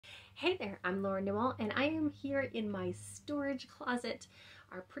Hey there, I'm Laura Noel, and I am here in my storage closet,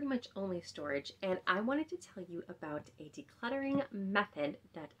 our pretty much only storage, and I wanted to tell you about a decluttering method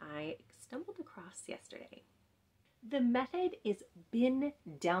that I stumbled across yesterday. The method is bin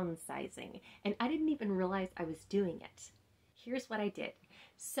downsizing, and I didn't even realize I was doing it. Here's what I did.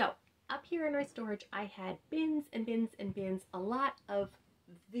 So, up here in our storage, I had bins and bins and bins, a lot of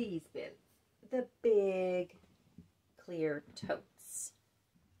these bins, the big clear totes.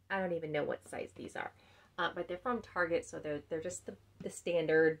 I don't even know what size these are, but they're from Target, so they're just the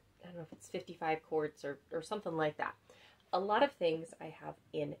standard. I don't know if it's 55 quarts or something like that. A lot of things I have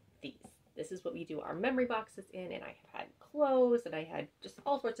in these. This is what we do our memory boxes in, and I have had clothes, and I had just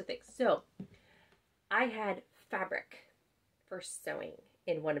all sorts of things. So I had fabric for sewing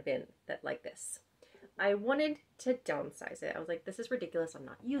in one bin that like this. I wanted to downsize it. I was like, this is ridiculous. I'm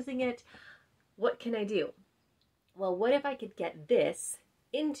not using it. What can I do? Well, what if I could get this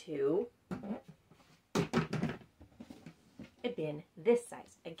into a bin this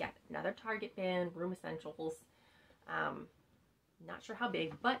size? Again, another Target bin, room essentials. Not sure how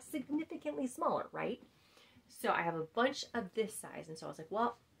big, but significantly smaller, right? So I have a bunch of this size, and so I was like,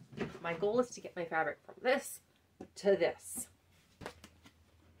 well, my goal is to get my fabric from this to this.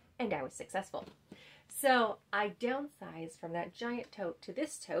 And I was successful. So I downsized from that giant tote to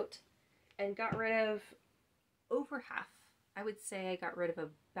this tote and got rid of over half. I would say I got rid of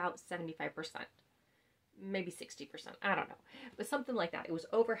about 75%, maybe 60%, I don't know, but something like that. It was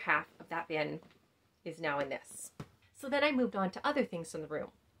over half of that bin is now in this. So then I moved on to other things in the room,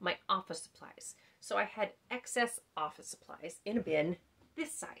 my office supplies. So I had excess office supplies in a bin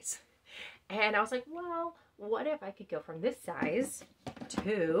this size. And I was like, well, what if I could go from this size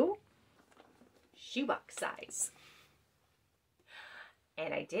to shoebox size?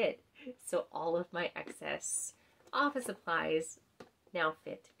 And I did. So all of my excess office supplies now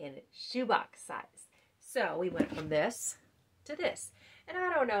fit in shoebox size. So we went from this to this. And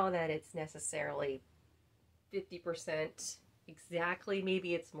I don't know that it's necessarily 50% exactly.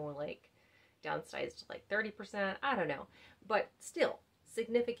 Maybe it's more like downsized to like 30%. I don't know. But still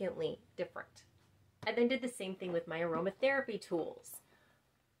significantly different. I then did the same thing with my aromatherapy tools.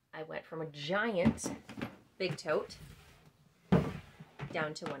 I went from a giant big tote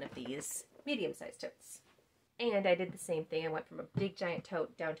down to one of these medium-sized totes. And I did the same thing. I went from a big giant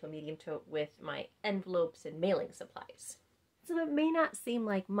tote down to a medium tote with my envelopes and mailing supplies. So it may not seem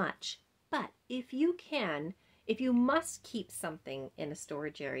like much, but if you must keep something in a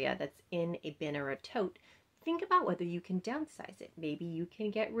storage area that's in a bin or a tote, think about whether you can downsize it. Maybe you can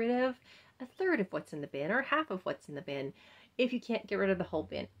get rid of a third of what's in the bin or half of what's in the bin. If you can't get rid of the whole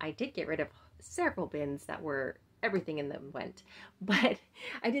bin, I did get rid of several bins that were everything in them went, but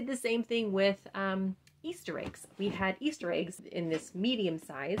I did the same thing with Easter eggs. We had Easter eggs in this medium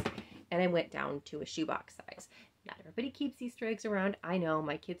size, and I went down to a shoebox size. Not everybody keeps Easter eggs around. I know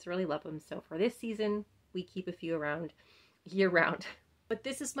my kids really love them, so for this season, we keep a few around year round. But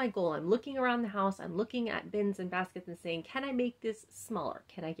this is my goal. I'm looking around the house, I'm looking at bins and baskets and saying, can I make this smaller?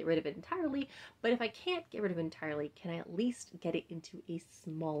 Can I get rid of it entirely? But if I can't get rid of it entirely, can I at least get it into a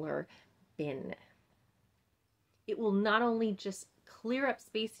smaller bin? It will not only just clear up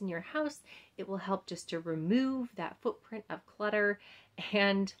space in your house, it will help just to remove that footprint of clutter,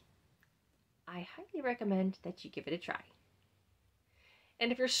 and I highly recommend that you give it a try.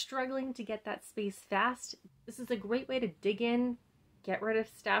 And if you're struggling to get that space fast, this is a great way to dig in, get rid of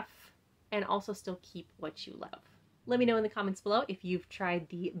stuff, and also still keep what you love. Let me know in the comments below if you've tried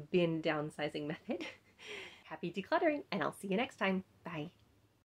the bin downsizing method. Happy decluttering, and I'll see you next time. Bye.